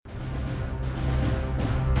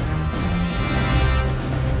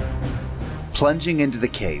Plunging into the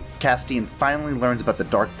cave, Castian finally learns about the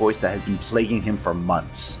dark voice that has been plaguing him for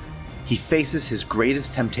months. He faces his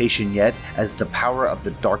greatest temptation yet as the power of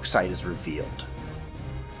the dark side is revealed.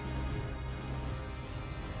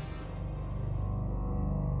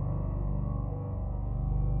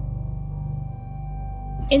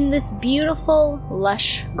 In this beautiful,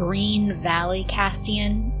 lush green valley,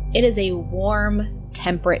 Castian, it is a warm,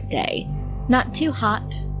 temperate day. Not too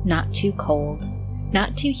hot, not too cold,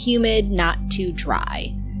 not too humid, not too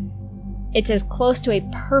dry. It's as close to a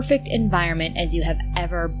perfect environment as you have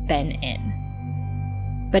ever been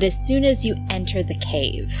in. But as soon as you enter the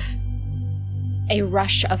cave, a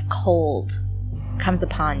rush of cold comes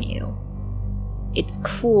upon you. It's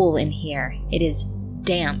cool in here. It is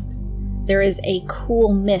damp. There is a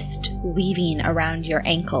cool mist weaving around your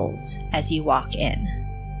ankles as you walk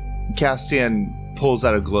in. Castian pulls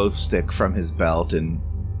out a glow stick from his belt and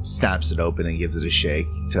snaps it open and gives it a shake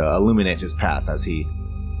to illuminate his path as he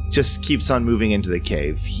just keeps on moving into the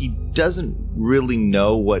cave. He doesn't really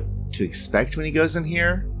know what to expect when he goes in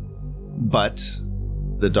here, but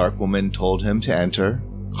the Dark Woman told him to enter.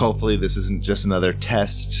 Hopefully this isn't just another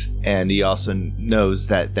test, and he also knows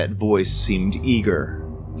that that voice seemed eager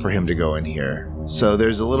for him to go in here. So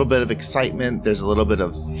there's a little bit of excitement, there's a little bit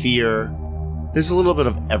of fear, there's a little bit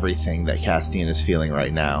of everything that Castian is feeling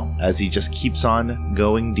right now as he just keeps on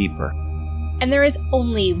going deeper. And there is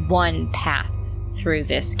only one path through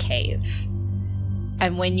this cave.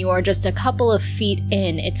 And when you are just a couple of feet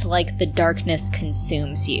in, it's like the darkness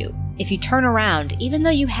consumes you. If you turn around, even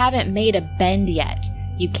though you haven't made a bend yet,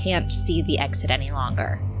 you can't see the exit any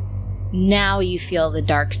longer. Now you feel the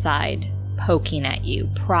dark side poking at you,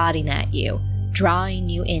 prodding at you, drawing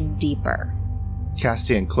you in deeper.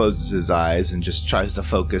 Castian closes his eyes and just tries to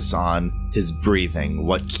focus on his breathing,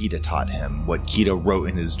 what Kita taught him, what Kita wrote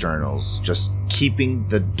in his journals, just keeping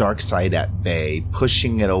the dark side at bay,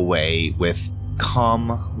 pushing it away with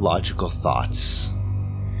calm, logical thoughts.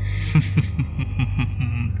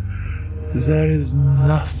 There is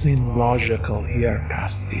nothing logical here,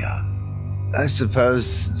 Castian. I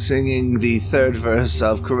suppose singing the third verse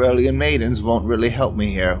of Corellian Maidens won't really help me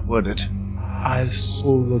here, would it? I so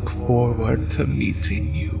look forward to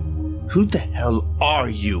meeting you. Who the hell are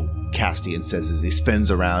you? Castian says as he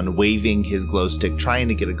spins around, waving his glow stick, trying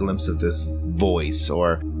to get a glimpse of this voice,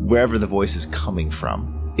 or wherever the voice is coming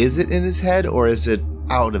from. Is it in his head, or is it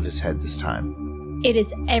out of his head this time? It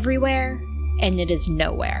is everywhere, and it is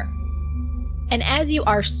nowhere. And as you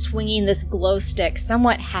are swinging this glow stick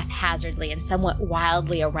somewhat haphazardly and somewhat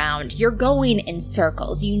wildly around, you're going in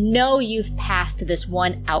circles. You know you've passed this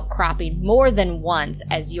one outcropping more than once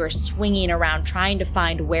as you're swinging around trying to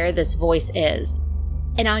find where this voice is.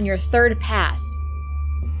 And on your third pass,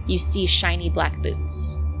 you see shiny black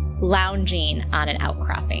boots lounging on an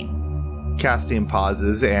outcropping. Castian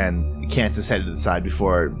pauses and cants his head to the side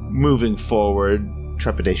before moving forward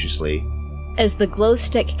trepidatiously. As the glow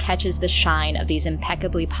stick catches the shine of these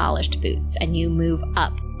impeccably polished boots, and you move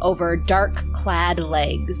up over dark-clad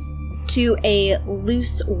legs to a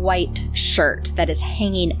loose white shirt that is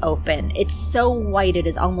hanging open. It's so white it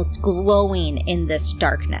is almost glowing in this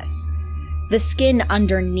darkness. The skin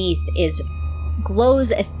underneath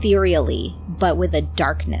glows ethereally, but with a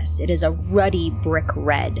darkness. It is a ruddy brick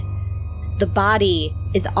red. The body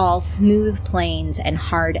is all smooth planes and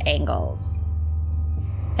hard angles.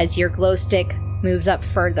 As your glow stick moves up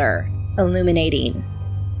further, illuminating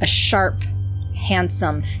a sharp,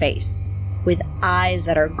 handsome face with eyes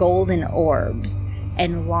that are golden orbs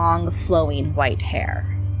and long, flowing white hair.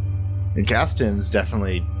 And Castian's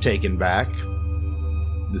definitely taken back.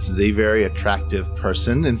 This is a very attractive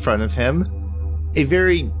person in front of him. A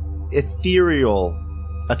very ethereal,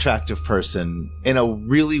 attractive person in a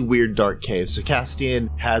really weird dark cave. So Castian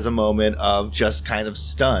has a moment of just kind of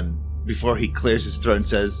stun before he clears his throat and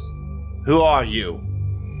says, "Who are you?"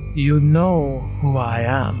 You know who I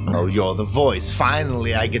am. Oh, you're the voice.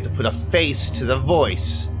 Finally, I get to put a face to the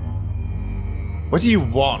voice. What do you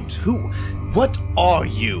want? What are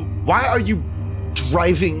you? Why are you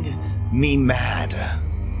driving me mad?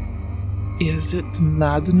 Is it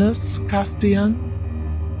madness, Castian?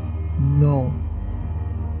 No.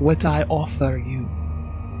 What I offer you,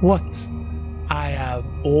 what I have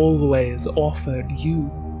always offered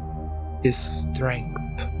you, is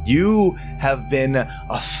strength. You have been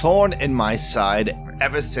a thorn in my side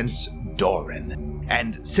ever since Doran.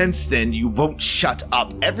 And since then, you won't shut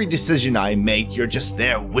up. Every decision I make, you're just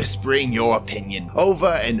there whispering your opinion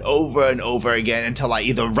over and over and over again until I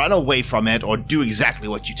either run away from it or do exactly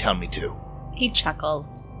what you tell me to. He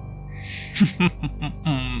chuckles.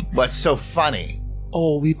 What's so funny?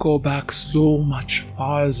 Oh, we go back so much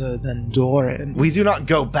farther than Doran. We do not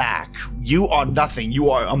go back. You are nothing.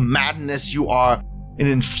 You are a madness. You are an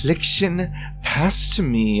infliction passed to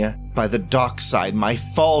me by the dark side. My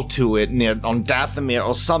fall to it on Dathomir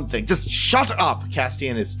or something. Just shut up!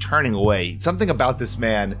 Castian is turning away. Something about this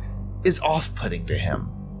man is off-putting to him.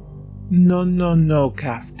 No,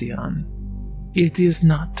 Castian. It is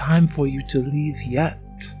not time for you to leave yet.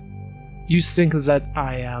 You think that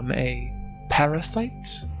I am a parasite?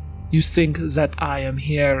 You think that I am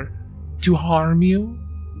here to harm you?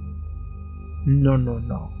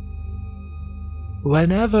 No.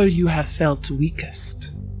 Whenever you have felt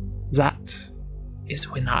weakest, that is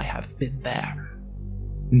when I have been there.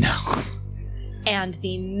 No. And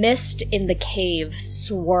the mist in the cave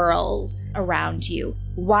swirls around you,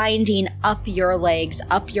 winding up your legs,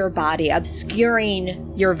 up your body,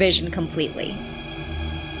 obscuring your vision completely.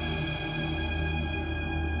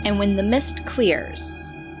 And when the mist clears,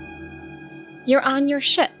 you're on your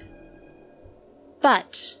ship.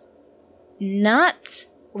 But not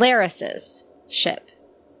Laris's ship.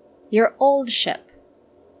 Your old ship.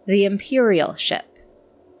 The Imperial ship.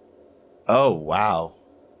 Oh, wow.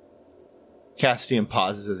 Castian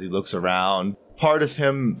pauses as he looks around. Part of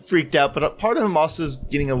him freaked out, but part of him also is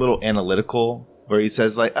getting a little analytical, where he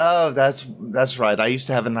says, like, oh, that's right. I used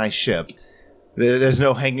to have a nice ship. There's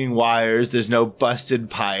no hanging wires. There's no busted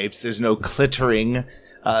pipes. There's no clittering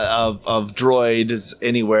of droids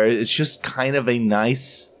anywhere. It's just kind of a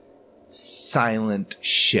nice, silent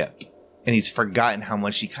ship. And he's forgotten how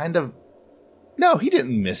much he kind of... No, he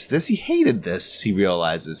didn't miss this. He hated this, he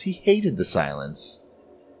realizes. He hated the silence.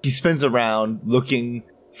 He spins around looking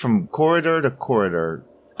from corridor to corridor,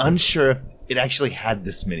 unsure if it actually had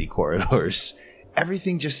this many corridors.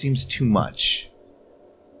 Everything just seems too much.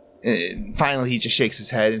 And finally, he just shakes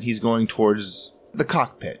his head and he's going towards the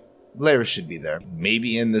cockpit. Laris should be there.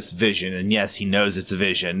 Maybe in this vision, and yes, he knows it's a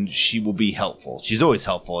vision, she will be helpful. She's always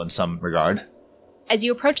helpful in some regard. As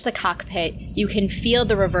you approach the cockpit, you can feel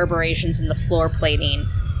the reverberations in the floor plating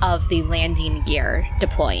of the landing gear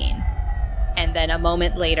deploying. And then a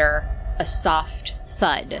moment later, a soft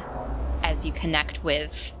thud as you connect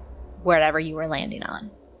with wherever you were landing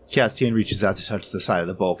on. Castian reaches out to touch the side of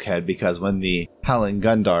the bulkhead because when the Howling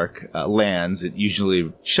Gundark lands, it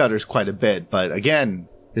usually shudders quite a bit. But again,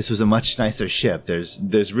 this was a much nicer ship.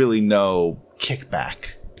 There's really no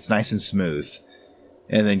kickback. It's nice and smooth.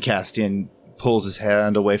 And then Castian pulls his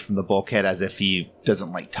hand away from the bulkhead as if he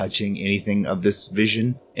doesn't like touching anything of this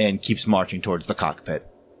vision and keeps marching towards the cockpit.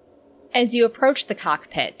 As you approach the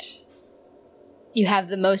cockpit, you have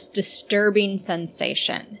the most disturbing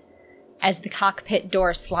sensation as the cockpit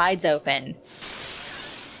door slides open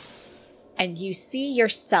and you see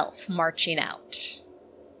yourself marching out.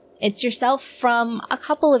 It's yourself from a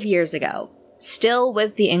couple of years ago, still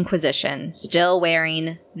with the Inquisition, still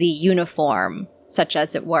wearing the uniform, such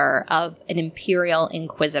as it were, of an Imperial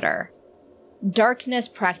Inquisitor. Darkness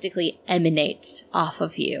practically emanates off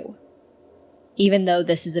of you. Even though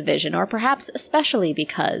this is a vision, or perhaps especially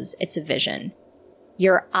because it's a vision,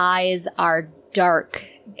 your eyes are dark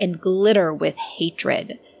and glitter with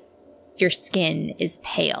hatred. Your skin is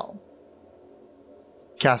pale.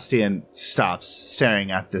 Castian stops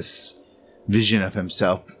staring at this vision of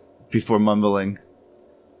himself before mumbling,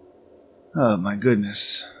 "Oh my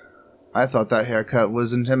goodness. I thought that haircut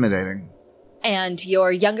was intimidating." And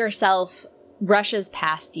your younger self rushes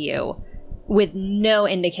past you with no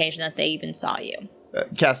indication that they even saw you.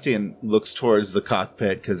 Castian looks towards the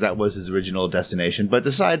cockpit because that was his original destination, but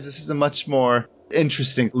decides this is a much more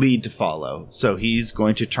interesting lead to follow. So he's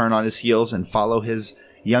going to turn on his heels and follow his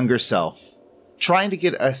younger self, trying to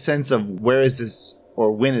get a sense of where is this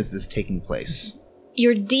or when is this taking place.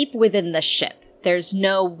 You're deep within the ship. There's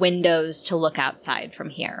no windows to look outside from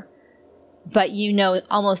here. But you know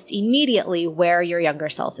almost immediately where your younger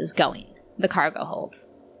self is going, the cargo hold.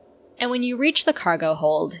 And when you reach the cargo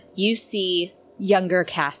hold, you see younger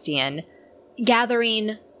Castian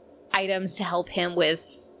gathering items to help him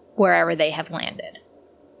with wherever they have landed.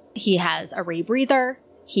 He has a rebreather,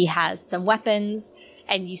 he has some weapons,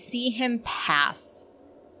 and you see him pass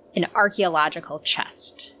an archaeological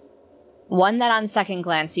chest. One that on second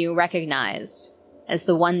glance you recognize as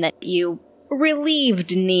the one that you relieved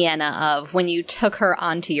Nienna of when you took her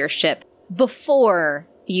onto your ship before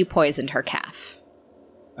you poisoned her calf.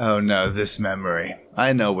 Oh no, this memory.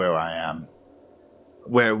 I know where I am.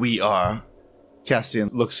 Where we are. Castian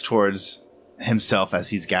looks towards himself as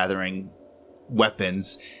he's gathering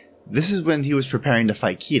weapons. This is when he was preparing to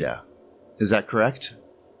fight Kita. Is that correct?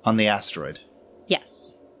 On the asteroid.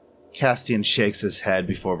 Yes. Castian shakes his head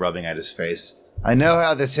before rubbing at his face. I know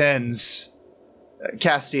how this ends.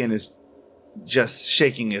 Castian is just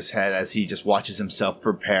shaking his head as he just watches himself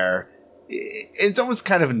prepare. It's almost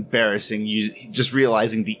kind of embarrassing, just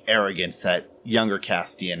realizing the arrogance that younger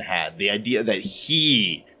Castian had. The idea that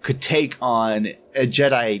he could take on a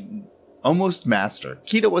Jedi almost master.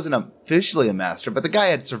 Keto wasn't officially a master, but the guy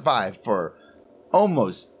had survived for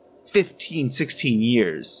almost 15, 16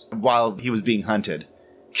 years while he was being hunted.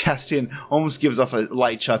 Castian almost gives off a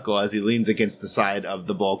light chuckle as he leans against the side of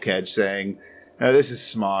the bulkhead, saying, "No, this is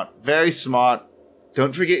smart. Very smart.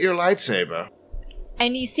 Don't forget your lightsaber."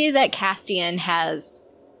 And you see that Castian has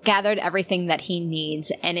gathered everything that he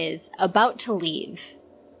needs and is about to leave.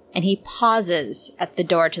 And he pauses at the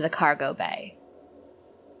door to the cargo bay.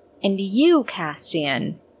 And you,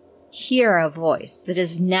 Castian, hear a voice that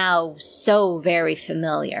is now so very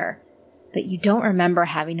familiar, but you don't remember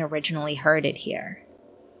having originally heard it here.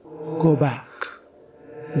 Go back.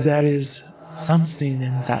 There is something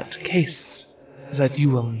in that case that you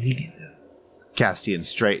will need. Castian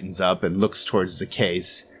straightens up and looks towards the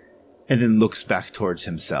case, and then looks back towards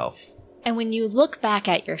himself. And when you look back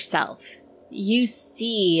at yourself, you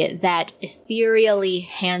see that ethereally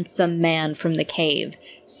handsome man from the cave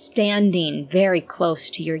standing very close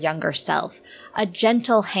to your younger self, a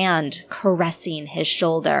gentle hand caressing his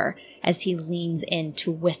shoulder as he leans in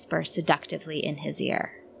to whisper seductively in his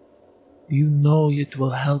ear. You know it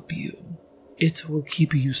will help you. It will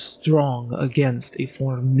keep you strong against a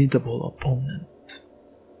formidable opponent.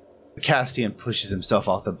 Castian pushes himself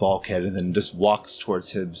off the bulkhead and then just walks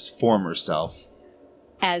towards his former self.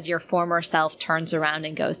 As your former self turns around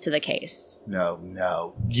and goes to the case.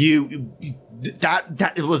 No.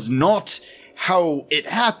 That was not how it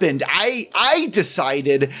happened. I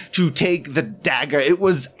decided to take the dagger. It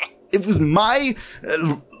was my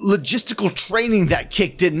logistical training that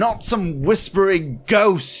kicked in, not some whispering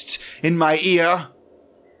ghost in my ear.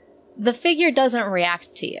 The figure doesn't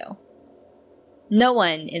react to you. No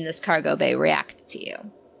one in this cargo bay reacts to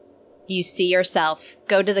you. You see yourself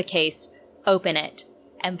go to the case, open it,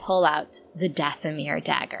 and pull out the Dathomir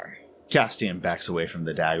dagger. Castian backs away from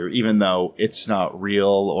the dagger, even though it's not real,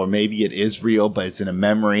 or maybe it is real, but it's in a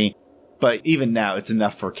memory. But even now, it's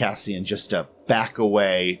enough for Castian just to back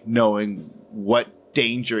away, knowing what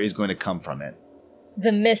danger is going to come from it.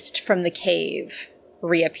 The mist from the cave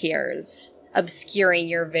reappears, obscuring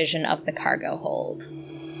your vision of the cargo hold.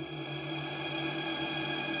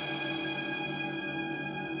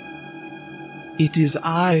 It is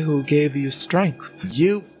I who gave you strength.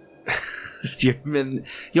 You're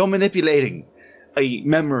manipulating a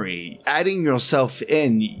memory, adding yourself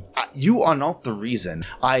in. You are not the reason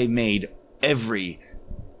I made every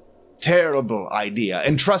terrible idea.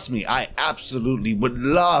 And trust me, I absolutely would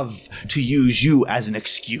love to use you as an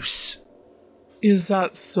excuse. Is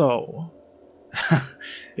that so?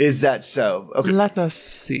 Is that so? Okay. Let us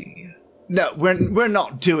see. No, we're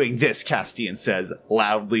not doing this, Castian says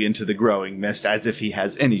loudly into the growing mist, as if he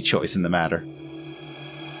has any choice in the matter.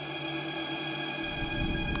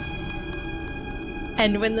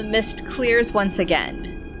 And when the mist clears once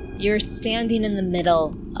again, you're standing in the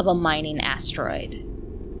middle of a mining asteroid,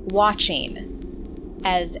 watching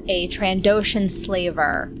as a Trandoshan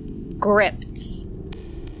slaver grips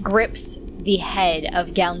the head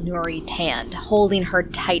of Galnuri Tand, holding her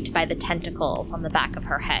tight by the tentacles on the back of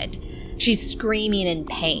her head. She's screaming in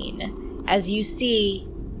pain, as you see,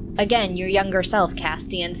 again, your younger self,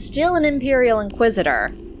 Castian, still an Imperial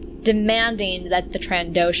Inquisitor, demanding that the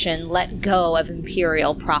Trandoshan let go of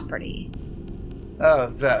Imperial property.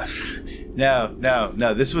 Oh,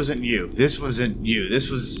 no, this wasn't you. This wasn't you.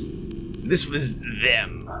 This was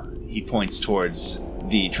them. He points towards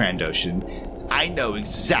the Trandoshan. I know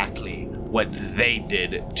exactly what they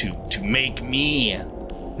did to make me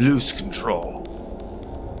lose control.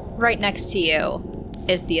 Right next to you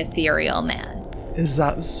is the ethereal man. Is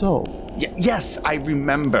that so? Yes, I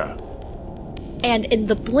remember. And in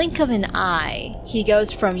the blink of an eye, he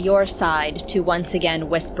goes from your side to once again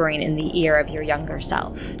whispering in the ear of your younger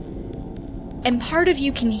self. And part of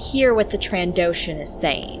you can hear what the Trandoshan is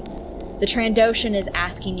saying. The Trandoshan is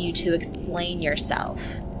asking you to explain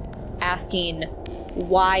yourself, asking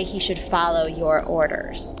why he should follow your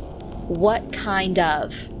orders. What kind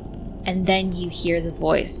of... And then you hear the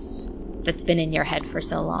voice that's been in your head for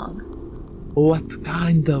so long. What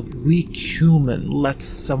kind of weak human lets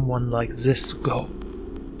someone like this go?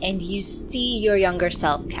 And you see your younger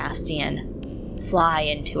self, Castian, fly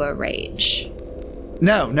into a rage.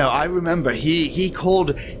 No, I remember. He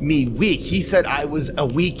called me weak. He said I was a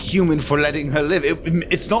weak human for letting her live.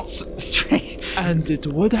 It's not strange. And it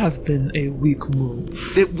would have been a weak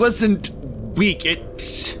move. It wasn't weak.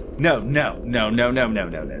 No.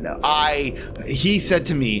 He said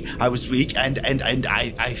to me I was weak, and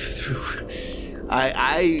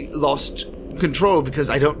I lost control because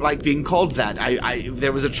I don't like being called that.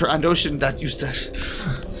 There was a Trandoshan that used to...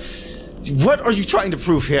 What are you trying to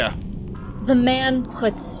prove here? The man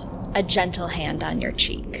puts a gentle hand on your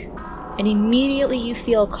cheek, and immediately you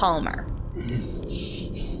feel calmer.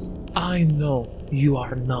 I know you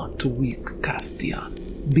are not weak,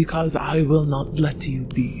 Castian, because I will not let you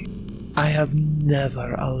be. I have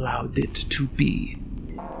never allowed it to be.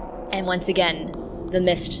 And once again, the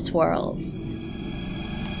mist swirls.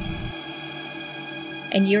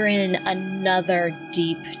 And you're in another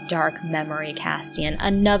deep, dark memory, Castian.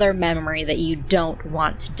 Another memory that you don't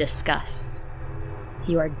want to discuss.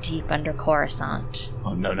 You are deep under Coruscant.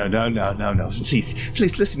 Oh, no.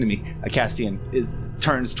 Please listen to me. Castian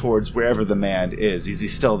turns towards wherever the man is. Is he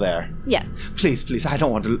still there? Yes. Please. I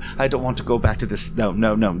don't want to go back to this. No.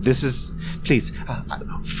 This is... Please.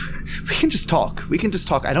 We can just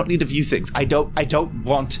talk. I don't need to view things. I don't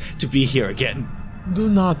want to be here again. Do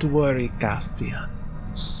not worry, Castian.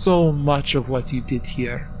 So much of what you did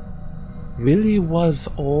here really was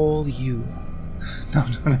all you.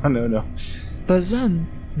 No. But then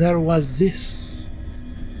there was this.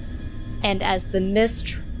 And as the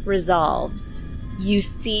mist resolves, you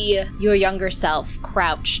see your younger self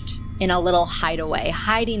crouched in a little hideaway,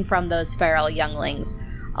 hiding from those feral younglings,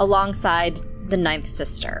 alongside the ninth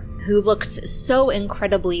sister, who looks so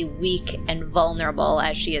incredibly weak and vulnerable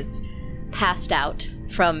as she is passed out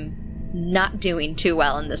from not doing too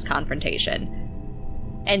well in this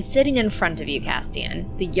confrontation. And sitting in front of you,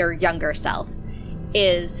 Castian, your younger self,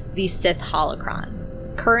 is the Sith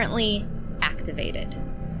holocron, currently activated.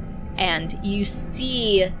 And you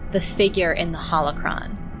see the figure in the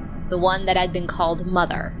holocron, the one that had been called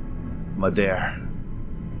Mother,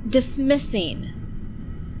 dismissing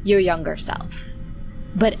your younger self,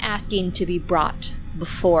 but asking to be brought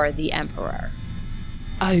before the Emperor.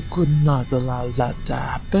 I could not allow that to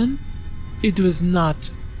happen. It was not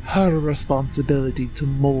her responsibility to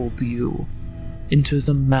mold you into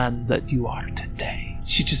the man that you are today.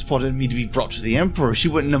 She just wanted me to be brought to the Emperor. She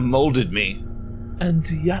wouldn't have molded me. And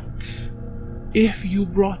yet, if you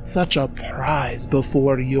brought such a prize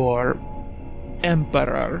before your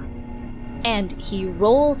Emperor... And he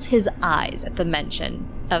rolls his eyes at the mention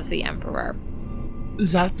of the Emperor.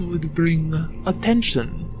 That would bring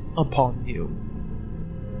attention upon you.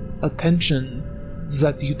 Attention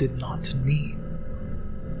that you did not need.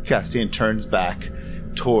 Castian turns back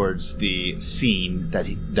towards the scene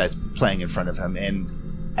that's playing in front of him, and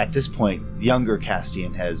at this point, younger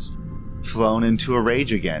Castian has flown into a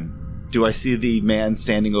rage again. Do I see the man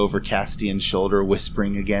standing over Castian's shoulder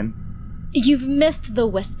whispering again? You've missed the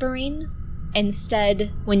whispering.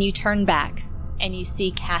 Instead, when you turn back and you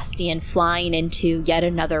see Castian flying into yet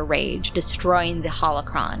another rage, destroying the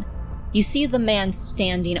holocron, you see the man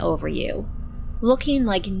standing over you, looking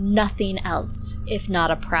like nothing else if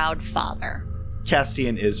not a proud father.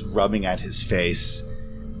 Castian is rubbing at his face,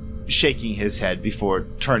 shaking his head before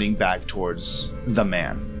turning back towards the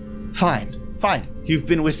man. Fine. You've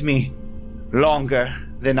been with me longer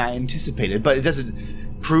than I anticipated, but it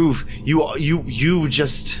doesn't prove you are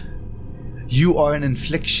an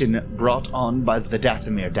infliction brought on by the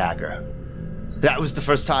Dathomir dagger. That was the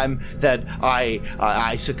first time that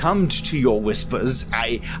I succumbed to your whispers.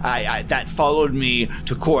 That followed me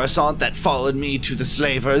to Coruscant. That followed me to the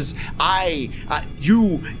slavers. That's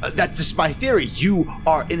just my theory. You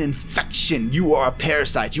are an infection. You are a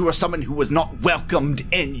parasite. You are someone who was not welcomed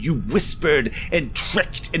in. You whispered and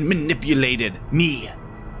tricked and manipulated me.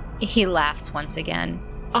 He laughs once again.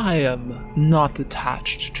 I am not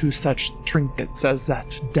attached to such trinkets as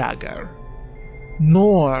that dagger.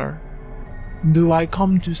 Nor do I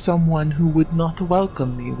come to someone who would not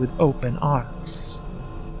welcome me with open arms.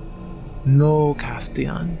 No,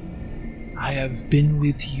 Castian. I have been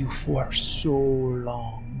with you for so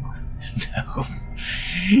long. No.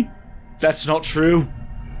 That's not true.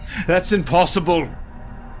 That's impossible.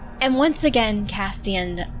 And once again,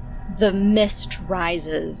 Castian, the mist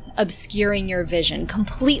rises, obscuring your vision,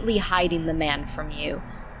 completely hiding the man from you.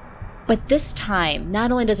 But this time,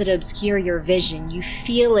 not only does it obscure your vision, you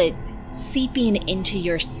feel it seeping into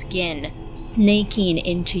your skin, snaking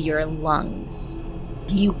into your lungs.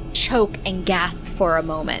 You choke and gasp for a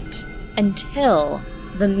moment, until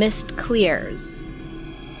the mist clears.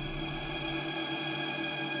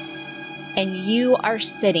 And you are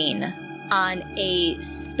sitting on a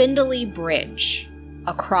spindly bridge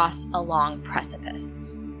across a long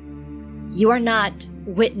precipice. You are not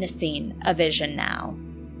witnessing a vision now.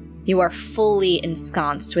 You are fully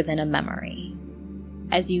ensconced within a memory.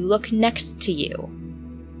 as you look next to you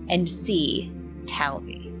and see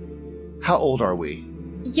Talvi. How old are we?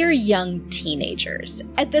 You're young teenagers.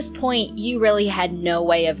 At this point, you really had no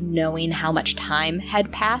way of knowing how much time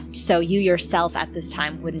had passed, so you yourself at this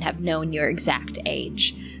time wouldn't have known your exact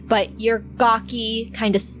age. But you're gawky,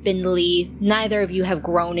 kind of spindly, neither of you have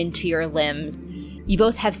grown into your limbs. You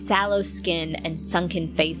both have sallow skin and sunken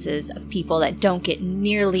faces of people that don't get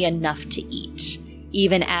nearly enough to eat,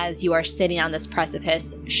 even as you are sitting on this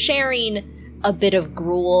precipice, sharing a bit of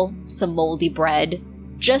gruel, some moldy bread,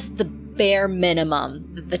 just the bare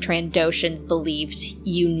minimum that the Trandoshans believed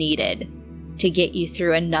you needed to get you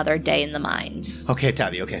through another day in the mines. Okay,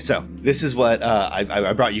 Tabby, okay, so this is what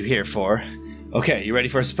I brought you here for. Okay, you ready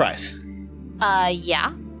for a surprise?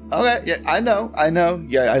 Yeah. Okay, yeah, I know.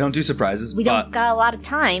 Yeah, I don't do surprises. We don't got a lot of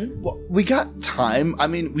time. Well, we got time. I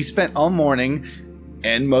mean, we spent all morning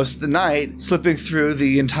and most of the night slipping through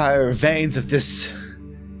the entire veins of this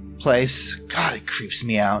place. God, it creeps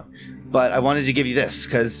me out. But I wanted to give you this,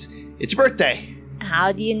 because it's your birthday.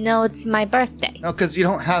 How do you know it's my birthday? No, because you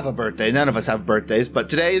don't have a birthday. None of us have birthdays, but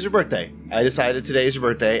today is your birthday. I decided today is your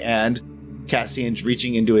birthday, and Castian's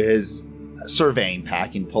reaching into his surveying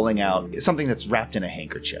pack and pulling out something that's wrapped in a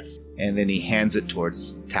handkerchief. And then he hands it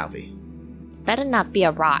towards Talvi. It's better not be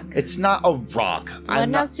a rock. It's not a rock.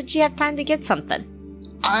 When else did you have time to get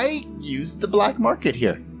something? I used the black market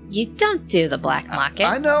here. You don't do the black market.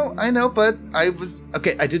 I know, but I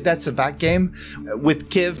did that Savat game with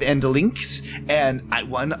Kiv and Delinks, and I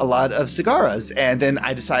won a lot of cigaras, and then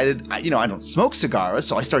I decided, I don't smoke cigaras,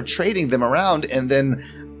 so I started trading them around, and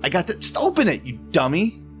then I got just open it, you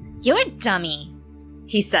dummy. You're a dummy,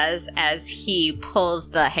 he says as he pulls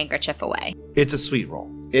the handkerchief away. It's a sweet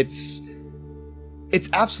roll. It's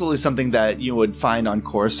absolutely something that you would find on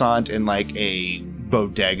Coruscant in like a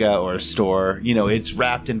bodega or a store. It's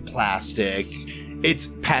wrapped in plastic. It's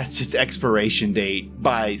past its expiration date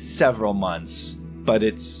by several months, but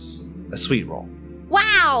it's a sweet roll.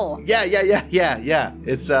 Wow! Yeah.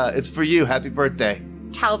 It's for you. Happy birthday.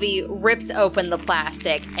 Talvi rips open the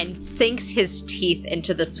plastic and sinks his teeth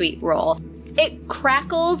into the sweet roll. It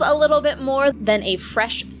crackles a little bit more than a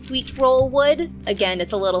fresh sweet roll would. Again,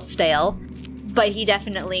 it's a little stale, but he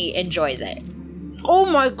definitely enjoys it. Oh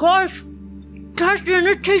my gosh! Castian,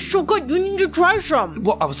 it tastes so good. You need to try some.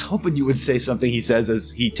 Well, I was hoping you would say something, he says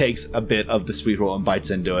as he takes a bit of the sweet roll and bites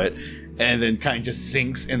into it, and then kind of just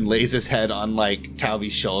sinks and lays his head on, like,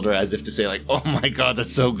 Talvi's shoulder as if to say, like, oh my god,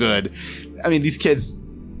 that's so good. I mean, these kids,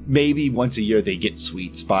 maybe once a year they get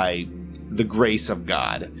sweets by the grace of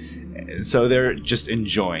God. So they're just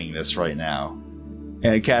enjoying this right now.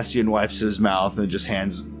 And Castian wipes his mouth and just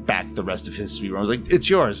hands back the rest of his sweet roll. I was like, it's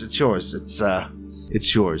yours. It's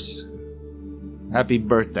yours. Happy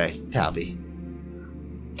birthday, Talvi.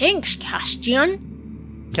 Thanks,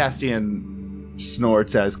 Castian. Castian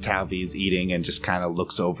snorts as Talvi's eating and just kind of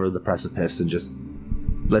looks over the precipice and just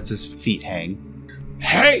lets his feet hang.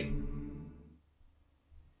 Hey!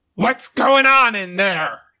 What's going on in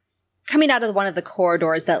there? Coming out of one of the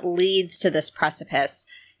corridors that leads to this precipice,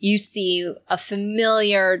 you see a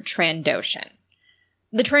familiar Trandoshan.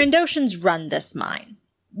 The Trandoshans run this mine,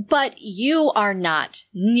 but you are not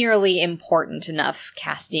nearly important enough,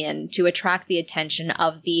 Castian, to attract the attention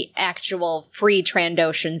of the actual free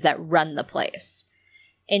Trandoshans that run the place.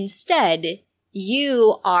 Instead,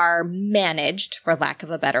 you are managed, for lack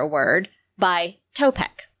of a better word, by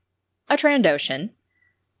Topek, a Trandoshan,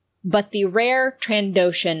 but the rare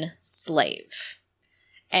Trandoshan slave.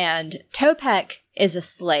 And Topek is a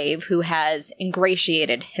slave who has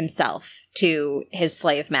ingratiated himself to his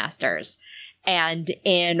slave masters. And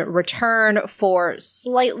in return for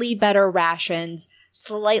slightly better rations,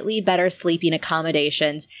 slightly better sleeping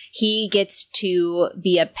accommodations, he gets to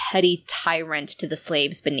be a petty tyrant to the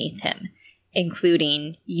slaves beneath him,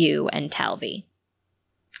 including you and Talvi.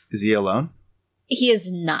 Is he alone? He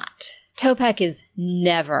is not. Topek is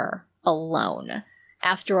never alone.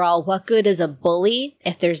 After all, what good is a bully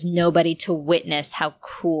if there's nobody to witness how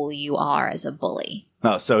cool you are as a bully?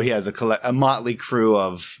 Oh, so he has a motley crew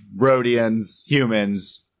of Rhodians,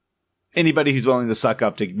 humans, anybody who's willing to suck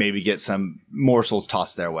up to maybe get some morsels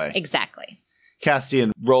tossed their way. Exactly.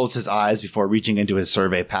 Castian rolls his eyes before reaching into his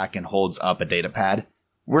survey pack and holds up a data pad.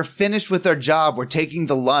 We're finished with our job. We're taking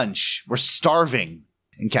the lunch. We're starving.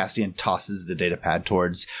 And Castian tosses the data pad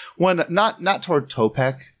towards one, not toward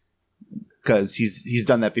Topek, because he's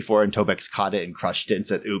done that before and Topek's caught it and crushed it and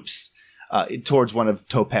said, oops, towards one of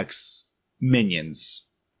Topek's minions.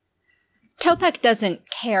 Topek doesn't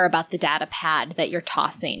care about the data pad that you're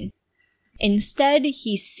tossing. Instead,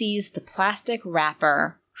 he sees the plastic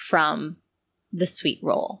wrapper from the sweet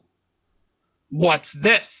roll. What's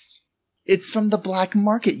this? It's from the black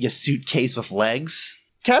market, you suitcase with legs.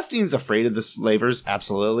 Castian's afraid of the slavers,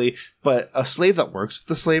 absolutely, but a slave that works with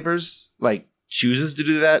the slavers, chooses to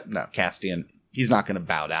do that? No, Castian, he's not going to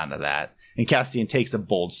bow down to that. And Castian takes a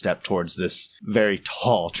bold step towards this very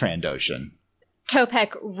tall Trandoshan.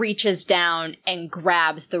 Topek reaches down and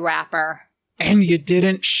grabs the wrapper. And you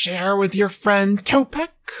didn't share with your friend Topek?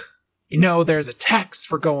 You know there's a tax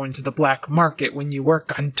for going to the black market when you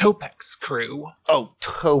work on Topek's crew. Oh,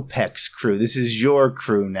 Topek's crew. This is your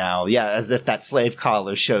crew now. Yeah, as if that slave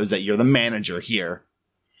collar shows that you're the manager here.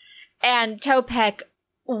 And Topek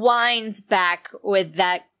winds back with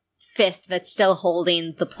that fist that's still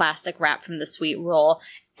holding the plastic wrap from the sweet roll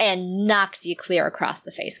and knocks you clear across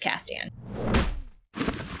the face, Castian.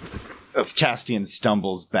 If Castian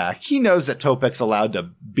stumbles back, he knows that Topek's allowed to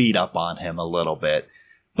beat up on him a little bit,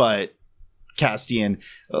 but Castian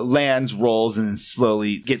lands, rolls, and then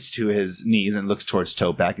slowly gets to his knees and looks towards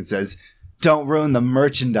Topek and says, "Don't ruin the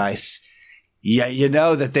merchandise. Yeah, you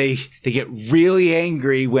know that they get really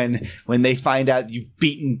angry when they find out you've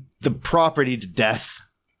beaten the property to death."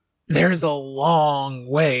 There's a long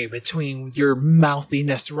way between your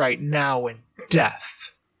mouthiness right now and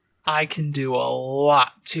death. I can do a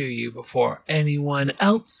lot to you before anyone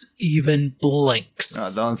else even blinks.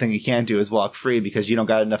 The only thing you can't do is walk free because you don't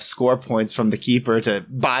got enough score points from the keeper to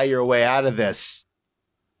buy your way out of this.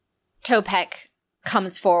 Topek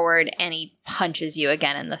comes forward and he punches you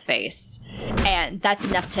again in the face. And that's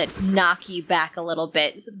enough to knock you back a little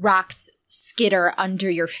bit. Rocks skitter under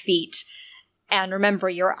your feet. And remember,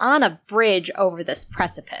 you're on a bridge over this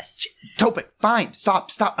precipice. Topek, fine.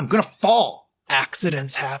 Stop. I'm gonna fall.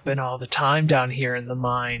 Accidents happen all the time down here in the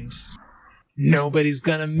mines. Nobody's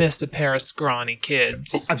gonna miss a pair of scrawny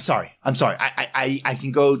kids. I'm sorry. I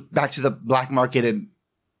can go back to the black market and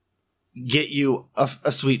get you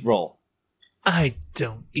a sweet roll. I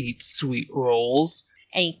don't eat sweet rolls.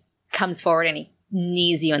 And he comes forward and he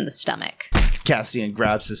knees you in the stomach. Castian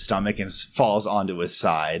grabs his stomach and falls onto his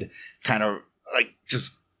side, kind of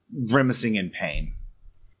just grimacing in pain.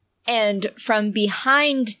 And from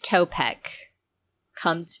behind Topek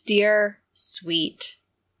comes dear, sweet,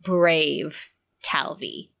 brave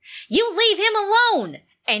Talvi. "You leave him alone!"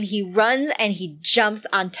 And he runs and he jumps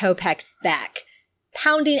on Topek's back,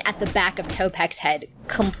 pounding at the back of Topek's head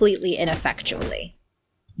completely ineffectually.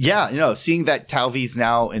 Yeah, seeing that Talvi's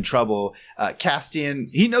now in trouble, Castian,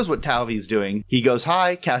 he knows what Talvi's doing. He goes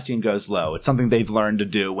high, Castian goes low. It's something they've learned to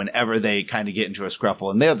do whenever they kind of get into a scruffle.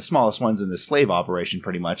 And they're the smallest ones in this slave operation,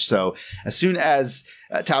 pretty much. So as soon as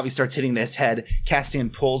Talvi starts hitting his head,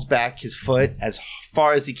 Castian pulls back his foot as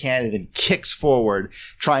far as he can and then kicks forward,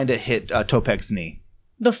 trying to hit Topek's knee.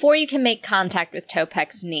 Before you can make contact with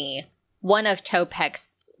Topek's knee, one of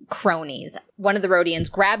Topek's cronies, one of the Rhodians,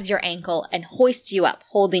 grabs your ankle and hoists you up,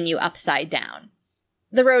 holding you upside down.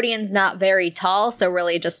 The Rhodian's not very tall, so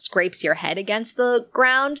really just scrapes your head against the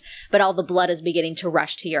ground, but all the blood is beginning to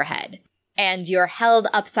rush to your head. And you're held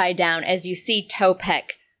upside down as you see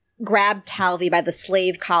Topek grab Talvi by the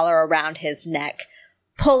slave collar around his neck,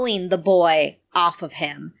 pulling the boy off of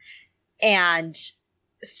him, and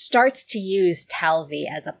starts to use Talvi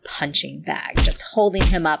as a punching bag, just holding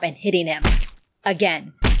him up and hitting him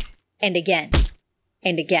again and again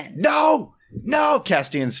and again. No!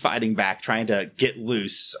 Castian's fighting back, trying to get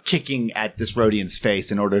loose, kicking at this Rhodian's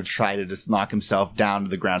face in order to try to just knock himself down to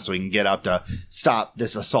the ground so he can get up to stop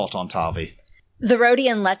this assault on Talvi. The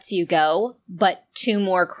Rhodian lets you go, but two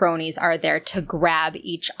more cronies are there to grab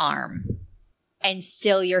each arm. And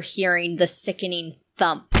still you're hearing the sickening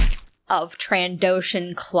thump of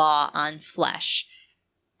Trandoshan claw on flesh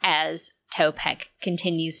as Topek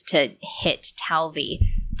continues to hit Talvi.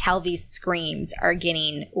 Talvi's screams are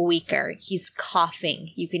getting weaker. He's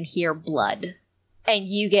coughing. You can hear blood. And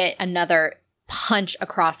you get another punch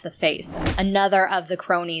across the face. Another of the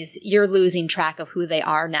cronies, you're losing track of who they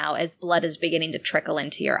are now as blood is beginning to trickle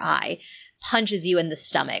into your eye, punches you in the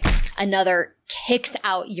stomach. Another kicks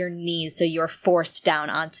out your knees so you're forced down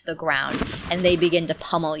onto the ground, and they begin to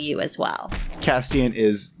pummel you as well. Castian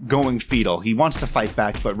is going fetal. He wants to fight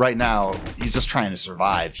back, but right now he's just trying to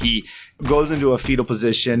survive. He goes into a fetal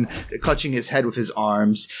position, clutching his head with his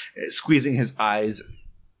arms, squeezing his eyes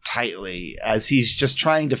tightly as he's just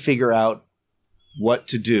trying to figure out what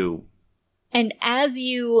to do. And as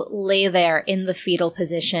you lay there in the fetal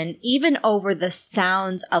position, even over the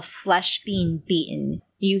sounds of flesh being beaten,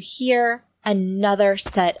 you hear another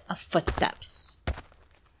set of footsteps.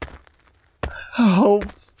 Oh.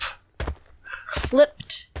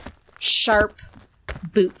 Clipped, sharp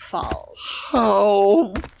boot falls.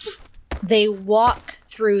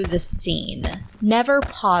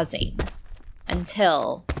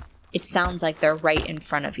 until it sounds like they're right in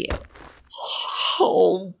front of you.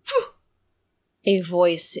 Help! A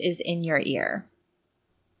voice is in your ear.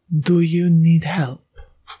 Do you need help?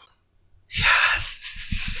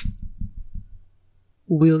 Yes.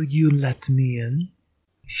 Will you let me in?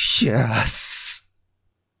 Yes.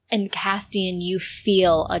 And Castian, you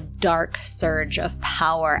feel a dark surge of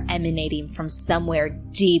power emanating from somewhere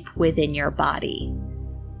deep within your body.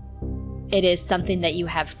 It is something that you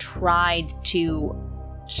have tried to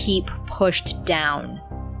keep pushed down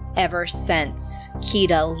ever since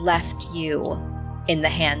Kita left you in the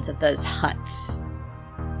hands of those Hutts.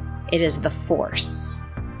 It is the Force.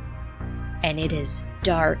 And it is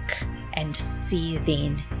dark and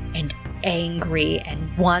seething and angry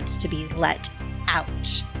and wants to be let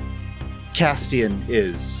out. Castian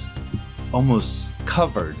is almost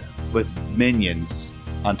covered with minions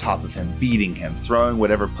on top of him, beating him, throwing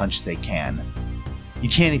whatever punch they can. You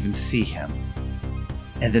can't even see him.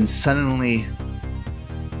 And then suddenly,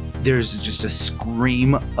 there's just a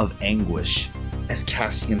scream of anguish as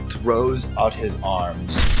Castian throws out his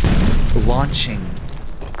arms, launching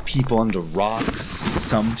people onto rocks,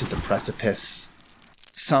 some to the precipice,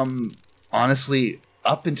 some, honestly,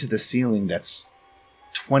 up into the ceiling that's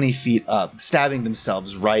 20 feet up, stabbing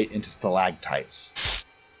themselves right into stalactites.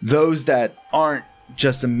 Those that aren't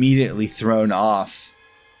just immediately thrown off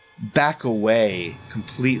back away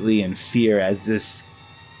completely in fear as this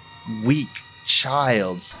weak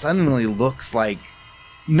child suddenly looks like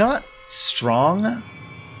not strong,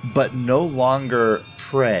 but no longer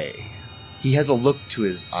prey. He has a look to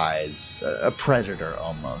his eyes, a predator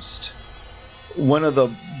almost. One of the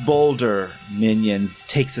bolder minions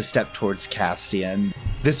takes a step towards Castian,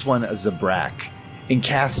 this one a Zabrak, and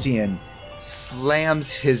Castian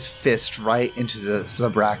slams his fist right into the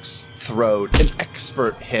Zabrak's throat. An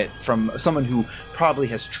expert hit from someone who probably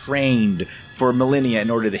has trained for millennia in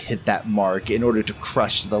order to hit that mark, in order to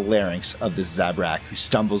crush the larynx of this Zabrak, who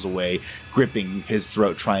stumbles away, gripping his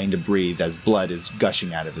throat, trying to breathe as blood is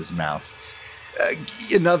gushing out of his mouth.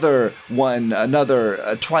 Another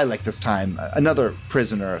Twi'lek this time, another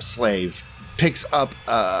prisoner, slave, picks up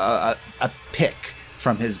a pick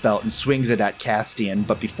from his belt and swings it at Castian,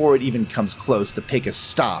 but before it even comes close, the pick is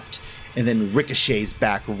stopped and then ricochets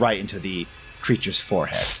back right into the creature's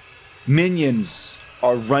forehead. Minions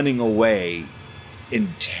are running away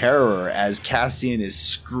in terror as Castian is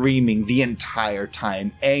screaming the entire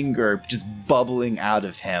time, anger just bubbling out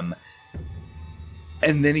of him.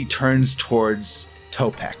 And then he turns towards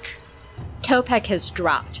Topek. Topek has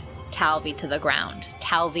dropped Talvi to the ground.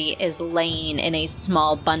 Talvi is laying in a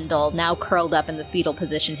small bundle, now curled up in the fetal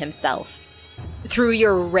position himself. Through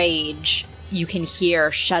your rage, you can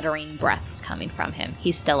hear shuddering breaths coming from him.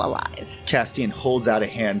 He's still alive. Castian holds out a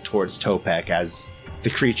hand towards Topek as the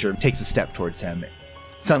creature takes a step towards him.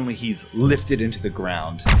 Suddenly he's lifted into the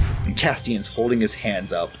ground, and Castian's holding his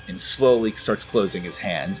hands up and slowly starts closing his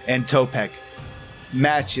hands, and Topek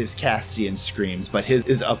matches Castian's screams, but his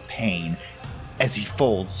is of pain as he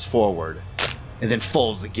folds forward and then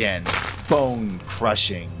folds again, bone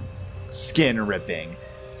crushing, skin ripping.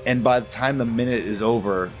 And by the time the minute is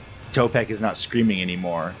over, Topek is not screaming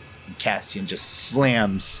anymore. And Castian just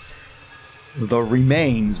slams the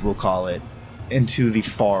remains, we'll call it, into the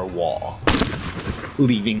far wall,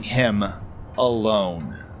 leaving him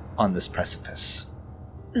alone on this precipice.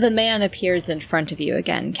 The man appears in front of you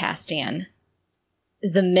again, Castian.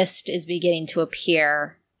 The mist is beginning to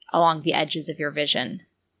appear along the edges of your vision.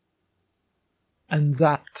 And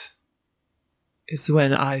that is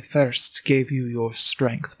when I first gave you your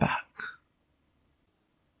strength back.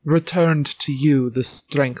 Returned to you the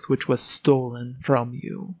strength which was stolen from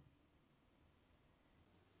you.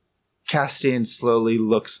 Castian slowly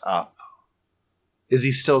looks up. Is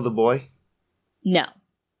he still the boy? No.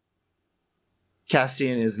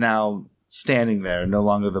 Castian is now standing there, no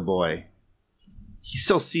longer the boy. He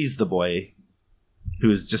still sees the boy, who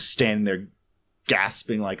is just standing there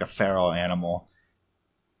gasping like a feral animal.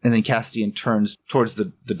 And then Castian turns towards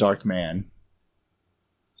the dark man.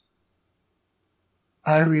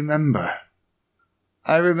 I remember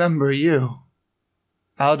you.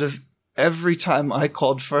 Out of every time I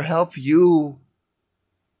called for help, you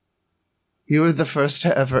were the first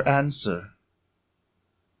to ever answer.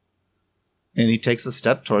 And he takes a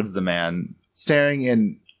step towards the man, staring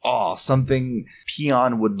in awe, something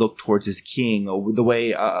Peon would look towards his king, or the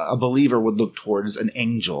way a believer would look towards an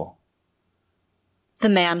angel. The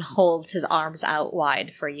man holds his arms out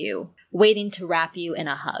wide for you, waiting to wrap you in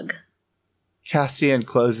a hug. Castian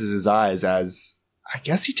closes his eyes as, I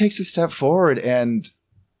guess he takes a step forward, and,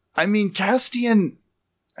 Castian,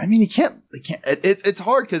 he can't, it's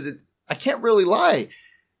hard because I can't really lie.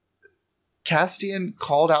 Castian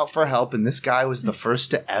called out for help, and this guy was the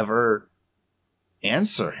first to ever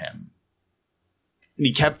answer him. And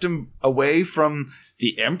he kept him away from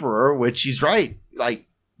the Emperor, which he's right. Like,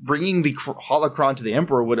 bringing the holocron to the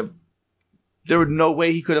Emperor would have... There was no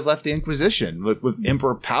way he could have left the Inquisition with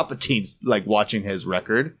Emperor Palpatine's, like, watching his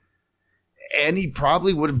record. And he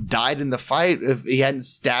probably would have died in the fight if he hadn't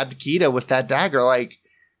stabbed Kida with that dagger. Like,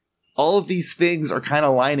 all of these things are kind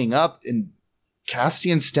of lining up, and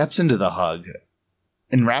Castian steps into the hug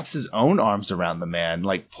and wraps his own arms around the man,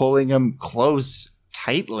 like pulling him close,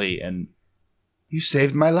 tightly, and you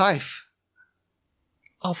saved my life.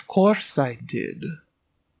 Of course I did.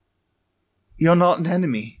 You're not an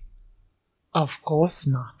enemy. Of course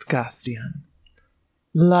not, Castian.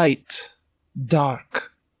 Light,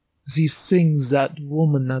 dark, these things that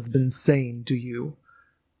woman has been saying to you,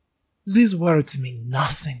 these words mean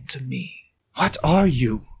nothing to me. What are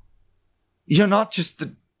you? You're not just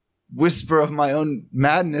the whisper of my own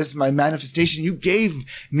madness, my manifestation. You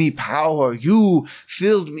gave me power. You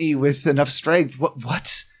filled me with enough strength.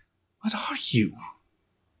 What are you?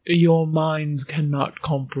 Your mind cannot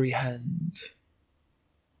comprehend.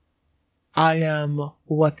 I am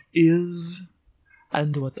what is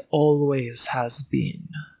and what always has been.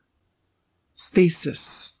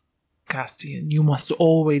 Stasis, Castian, you must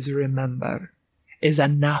always remember, is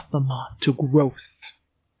anathema to growth.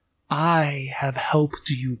 I have helped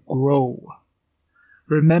you grow.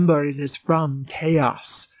 Remember, it is from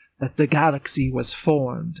chaos that the galaxy was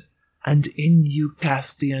formed, and in you,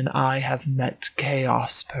 Castian, I have met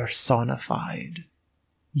chaos personified.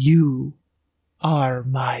 You are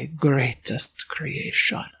my greatest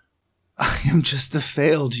creation. I am just a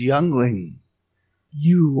failed youngling.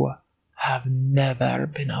 You have never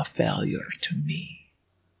been a failure to me.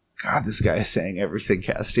 God, this guy is saying everything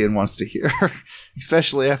Castian wants to hear,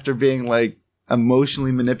 especially after being, like,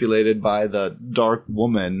 emotionally manipulated by the dark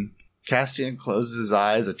woman. Castian closes his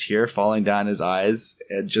eyes, a tear falling down his eyes,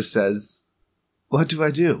 and just says, "What do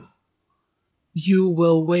I do?" You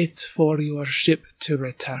will wait for your ship to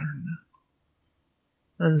return.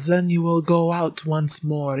 And then you will go out once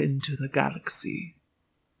more into the galaxy,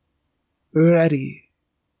 ready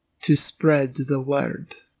to spread the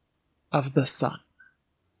word of the sun.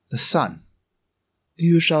 The sun.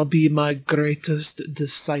 You shall be my greatest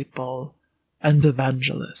disciple and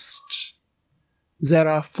evangelist. There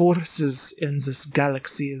are forces in this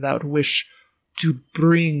galaxy that wish to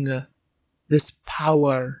bring this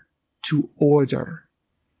power to order,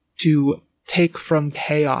 to take from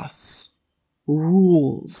chaos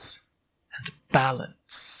rules and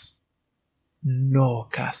balance. No,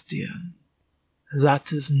 Castian,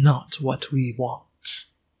 that is not what we want.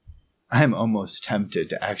 I'm almost tempted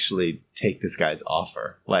to actually take this guy's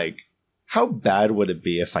offer. Like, how bad would it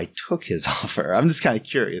be if I took his offer? I'm just kind of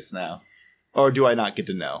curious now. Or do I not get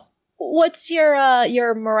to know? What's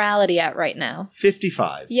your morality at right now?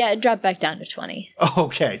 55. Yeah, it dropped back down to 20.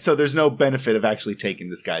 Okay, so there's no benefit of actually taking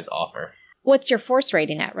this guy's offer. What's your force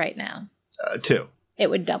rating at right now? 2. It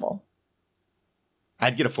would double.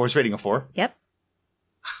 I'd get a force rating of 4? Yep.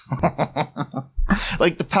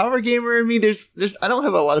 Like, the power gamer in me, there's I don't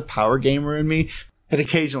have a lot of power gamer in me, but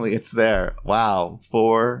occasionally it's there. Wow,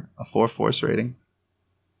 a 4 force rating.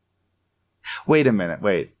 Wait a minute,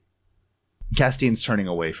 wait. Castian's turning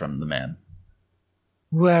away from the man.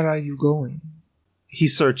 Where are you going?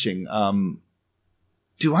 He's searching.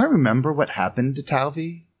 Do I remember what happened to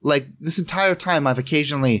Talvi? Like, this entire time I've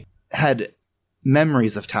occasionally had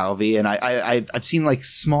memories of Talvi, and I've seen, like,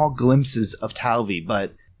 small glimpses of Talvi,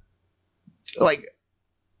 but, like,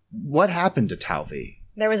 what happened to Talvi?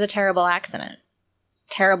 There was a terrible accident.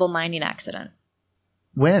 Terrible mining accident.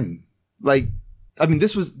 When? Like, I mean,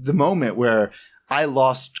 this was the moment where I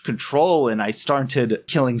lost control and I started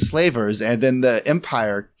killing slavers, and then the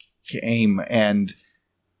Empire came, and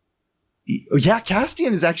yeah,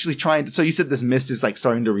 Castian is actually trying to, so you said this mist is, like,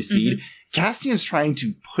 starting to recede. Mm-hmm. Castian's trying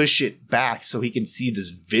to push it back so he can see this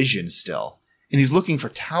vision still, and he's looking for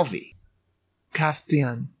Talvi.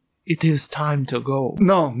 Castian, it is time to go.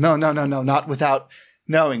 No, not without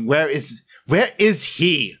knowing. Where is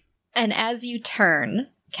he? And as you turn,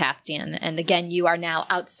 Castian, and again, you are now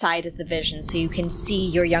outside of the vision, so you can see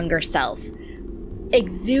your younger self,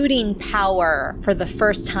 exuding power for the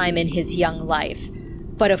first time in his young life.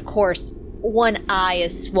 But of course, one eye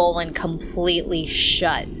is swollen completely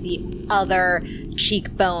shut. The other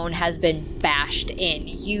cheekbone has been bashed in.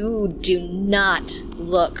 You do not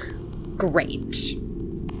look great.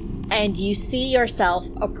 And you see yourself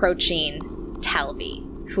approaching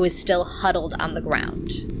Talvi, who is still huddled on the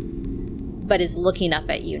ground, but is looking up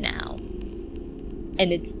at you now.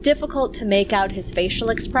 and it's difficult to make out his facial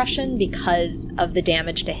expression because of the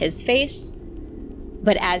damage to his face.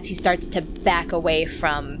 But as he starts to back away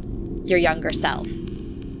from your younger self,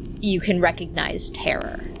 you can recognize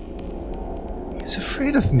terror. He's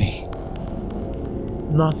afraid of me.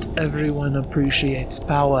 Not everyone appreciates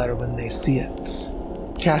power when they see it.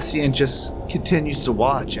 Castian just continues to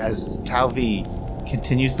watch as Talvi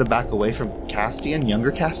continues to back away from Castian,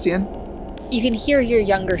 younger Castian. You can hear your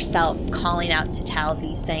younger self calling out to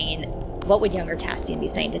Talvi, saying, what would younger Castian be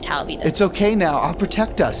saying to Talvi? It's okay now. I'll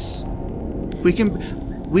protect us. We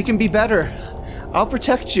can be better. I'll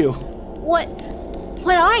protect you. What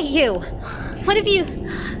are you? What have you...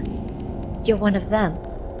 You're one of them.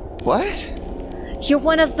 What? You're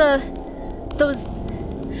one of those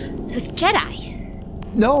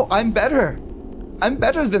Jedi. No, I'm better. I'm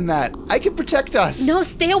better than that. I can protect us. No,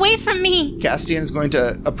 stay away from me. Castian is going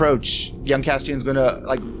to approach. Young Castian is going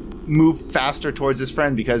to, move faster towards his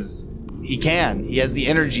friend because he can. He has the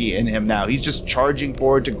energy in him now. He's just charging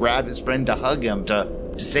forward to grab his friend, to hug him, to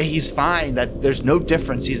say he's fine, that there's no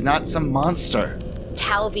difference. He's not some monster.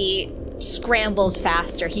 Talvi scrambles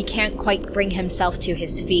faster. He can't quite bring himself to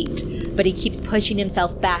his feet, but he keeps pushing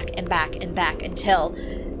himself back and back and back until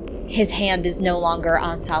his hand is no longer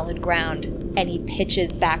on solid ground, and he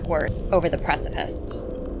pitches backwards over the precipice.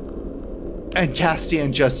 And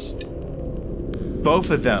Castian just...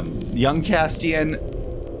 both of them, young Castian,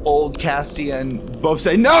 old Castian, both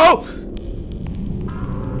say, "No!"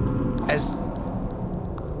 As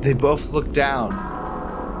they both look down,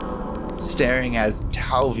 staring as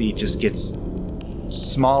Talvi just gets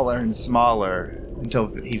smaller and smaller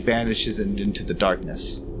until he vanishes into the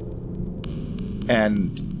darkness.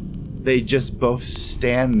 And they just both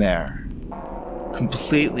stand there,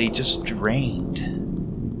 completely just drained.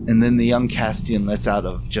 And then the young Castian lets out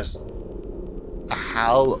of just a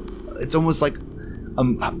howl. It's almost like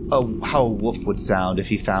how a wolf would sound if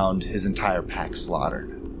he found his entire pack slaughtered.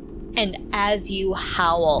 And as you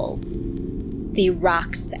howl, the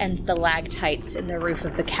rocks and stalactites in the roof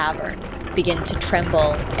of the cavern begin to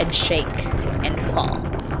tremble and shake and fall.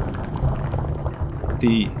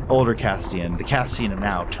 The older Castian, the Castian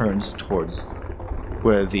now, turns towards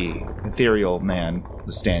where the ethereal man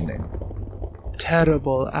was standing.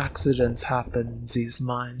 Terrible accidents happen in these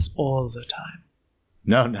mines all the time.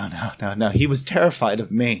 No. He was terrified of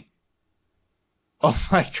me. Oh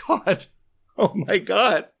my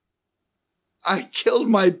God. I killed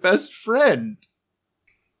my best friend.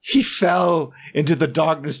 He fell into the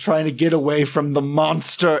darkness trying to get away from the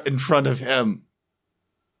monster in front of him.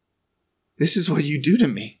 This is what you do to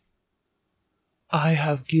me. I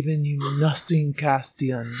have given you nothing,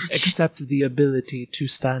 Castian, except the ability to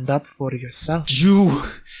stand up for yourself. You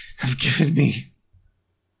have given me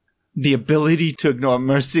the ability to ignore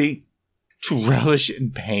mercy, to relish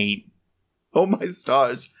in pain. Oh my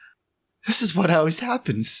stars. This is what always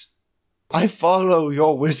happens. I follow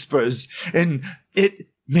your whispers, and it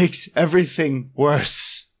makes everything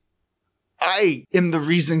worse. I am the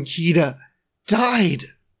reason Kida died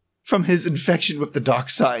from his infection with the dark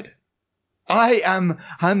side. I'm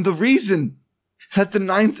the reason that the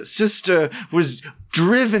ninth sister was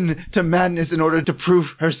driven to madness in order to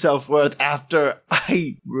prove her self-worth after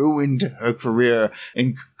I ruined her career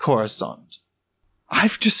in Coruscant.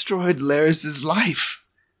 I've destroyed Laris's life.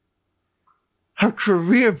 Her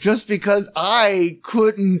career just because I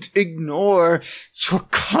couldn't ignore your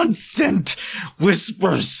constant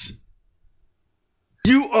whispers.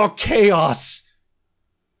 You are chaos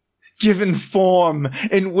given form,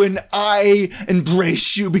 and when I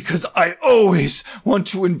embrace you, because I always want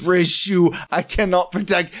to embrace you, I cannot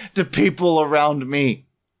protect the people around me,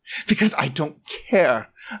 because I don't care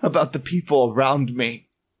about the people around me.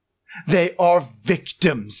 They are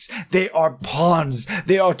victims. They are pawns.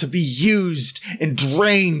 They are to be used and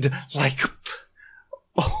drained like...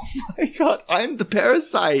 Oh my God, I'm the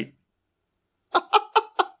parasite.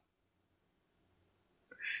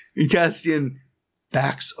 Castian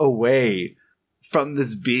backs away from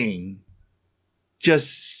this being,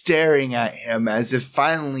 just staring at him as if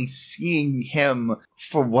finally seeing him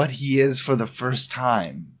for what he is for the first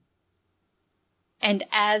time. And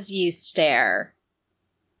as you stare,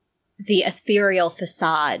 the ethereal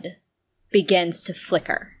facade begins to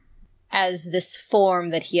flicker, as this form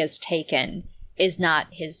that he has taken is not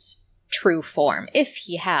his true form, if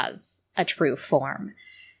he has a true form.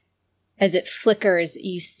 As it flickers,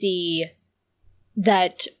 you see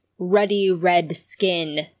that ruddy red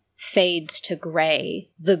skin fades to gray.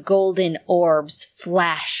 The golden orbs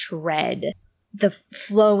flash red. The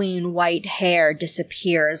flowing white hair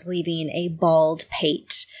disappears, leaving a bald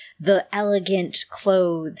pate The elegant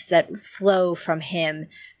clothes that flow from him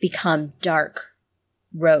become dark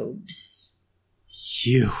robes.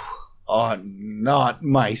 You are not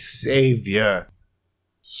my savior.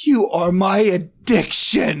 You are my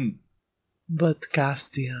addiction. But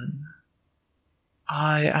Castian,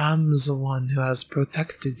 I am the one who has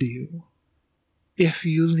protected you. If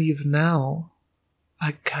you leave now,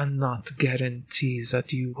 I cannot guarantee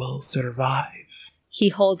that you will survive. He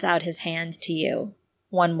holds out his hand to you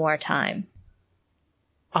one more time.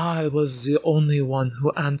 I was the only one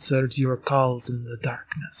who answered your calls in the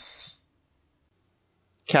darkness.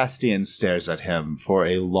 Castian stares at him for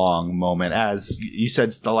a long moment as you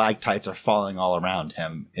said stalactites are falling all around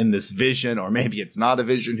him in this vision, or maybe it's not a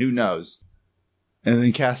vision, who knows. And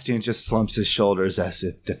then Castian just slumps his shoulders as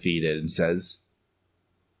if defeated and says,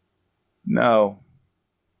 "No.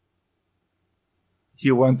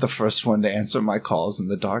 You weren't the first one to answer my calls in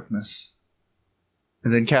the darkness."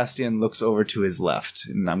 And then Castian looks over to his left,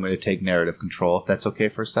 and I'm going to take narrative control, if that's okay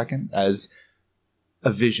for a second, as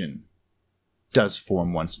a vision does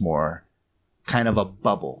form once more, kind of a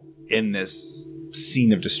bubble in this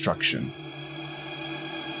scene of destruction.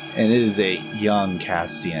 And it is a young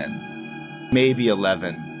Castian, maybe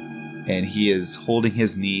 11, and he is holding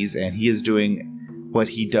his knees, and he is doing what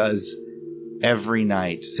he does every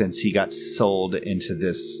night since he got sold into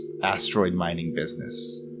this asteroid mining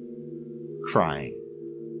business, crying.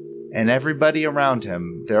 And everybody around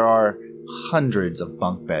him, there are hundreds of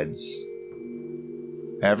bunk beds.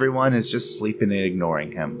 Everyone is just sleeping and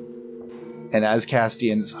ignoring him. And as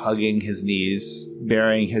Castian's hugging his knees,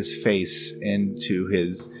 burying his face into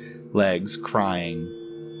his legs, crying,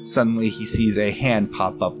 suddenly he sees a hand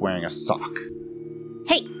pop up wearing a sock.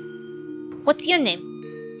 Hey, what's your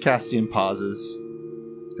name? Castian pauses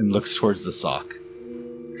and looks towards the sock.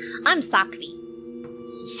 I'm Sakvi.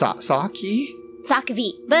 Saki?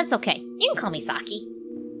 Sakvi, but it's okay. You can call me Saki.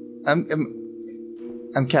 I'm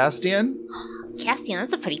Castian? Castian,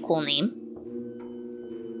 that's a pretty cool name.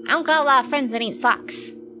 I don't got a lot of friends that ain't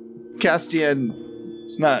socks. Castian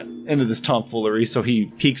is not into this tomfoolery, so he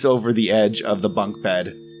peeks over the edge of the bunk bed,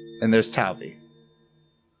 and there's Talvi.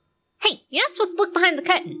 Hey, you're not supposed to look behind the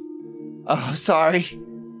curtain. Oh, sorry.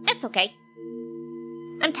 It's okay.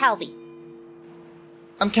 I'm Talvi.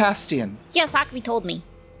 I'm Castian. Yeah, Sakvi told me.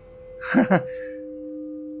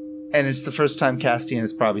 And it's the first time Castian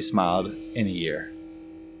has probably smiled in a year.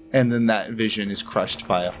 And then that vision is crushed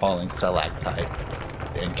by a falling stalactite.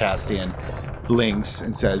 And Castian blinks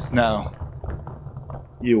and says, "No,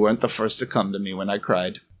 you weren't the first to come to me when I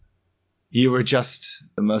cried. You were just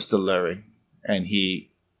the most alluring." And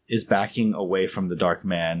he is backing away from the dark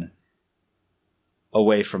man,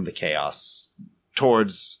 away from the chaos,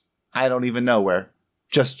 towards, I don't even know where,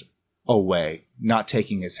 just away, not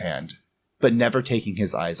taking his hand, but never taking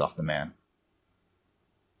his eyes off the man.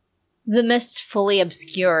 The mist fully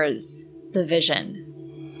obscures the vision.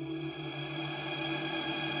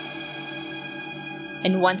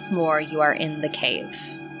 And once more you are in the cave.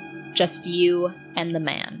 Just you and the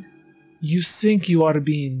man. You think you are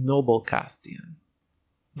being noble, Castian,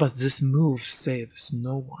 but this move saves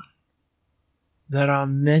no one. There are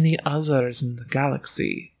many others in the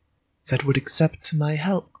galaxy that would accept my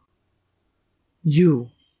help. You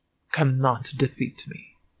cannot defeat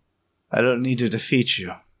me. I don't need to defeat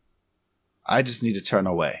you. I just need to turn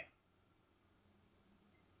away.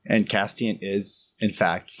 And Castian is, in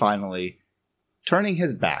fact, finally turning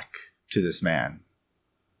his back to this man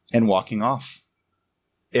and walking off,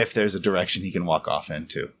 if there's a direction he can walk off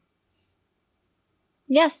into.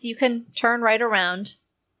 Yes, you can turn right around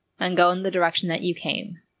and go in the direction that you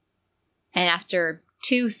came. And after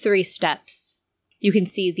 2-3 steps, you can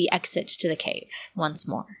see the exit to the cave once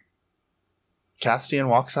more. Castian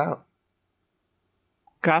walks out.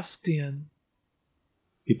 Castian.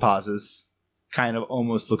 He pauses, kind of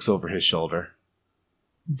almost looks over his shoulder.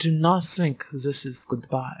 Do not think this is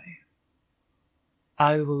goodbye.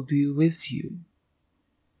 I will be with you.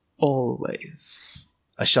 Always.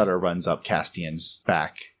 A shudder runs up Castian's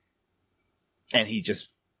back, and he just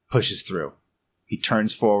pushes through. He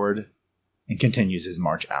turns forward and continues his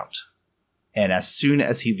march out. And as soon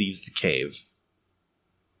as he leaves the cave,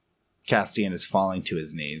 Castian is falling to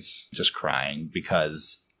his knees, just crying,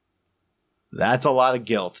 because that's a lot of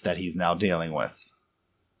guilt that he's now dealing with.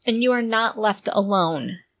 And you are not left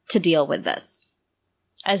alone to deal with this,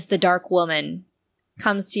 as the dark woman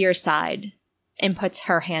comes to your side and puts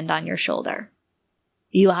her hand on your shoulder.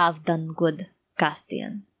 You have done good,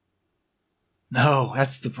 Castian. No,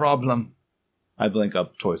 that's the problem. I blink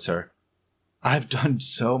up towards her. I've done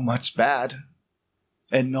so much bad,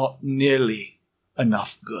 and not nearly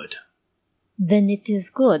enough good. Then it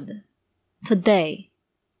is good. Today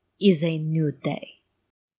is a new day.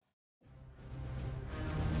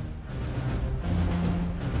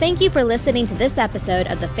 Thank you for listening to this episode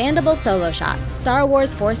of the Fandible Solo Shot Star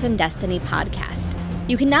Wars Force and Destiny podcast.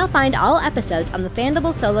 You can now find all episodes on the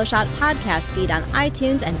Fandible Solo Shot podcast feed on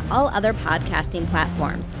iTunes and all other podcasting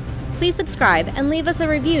platforms. Please subscribe and leave us a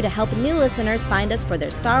review to help new listeners find us for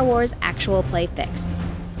their Star Wars actual play fix.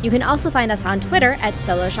 You can also find us on Twitter at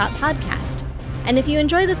Solo Shot Podcast. And if you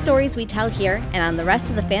enjoy the stories we tell here and on the rest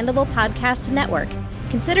of the Fandible Podcast Network,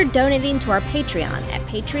 consider donating to our Patreon at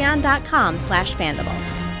patreon.com/Fandible.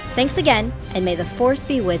 Thanks again, and may the Force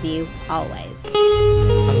be with you always. A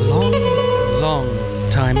long, long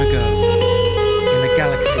time ago, in a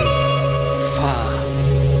galaxy far,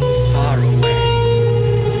 far away.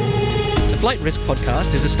 The Flight Risk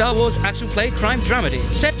podcast is a Star Wars action play crime dramedy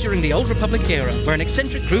set during the Old Republic era, where an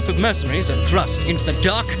eccentric group of mercenaries are thrust into the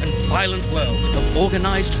dark and violent world of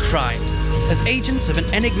organized crime. As agents of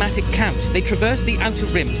an enigmatic count, they traverse the Outer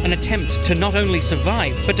Rim and attempt to not only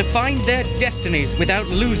survive, but to find their destinies without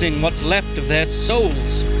losing what's left of their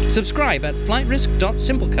souls. Subscribe at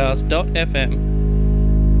flightrisk.simplecast.fm.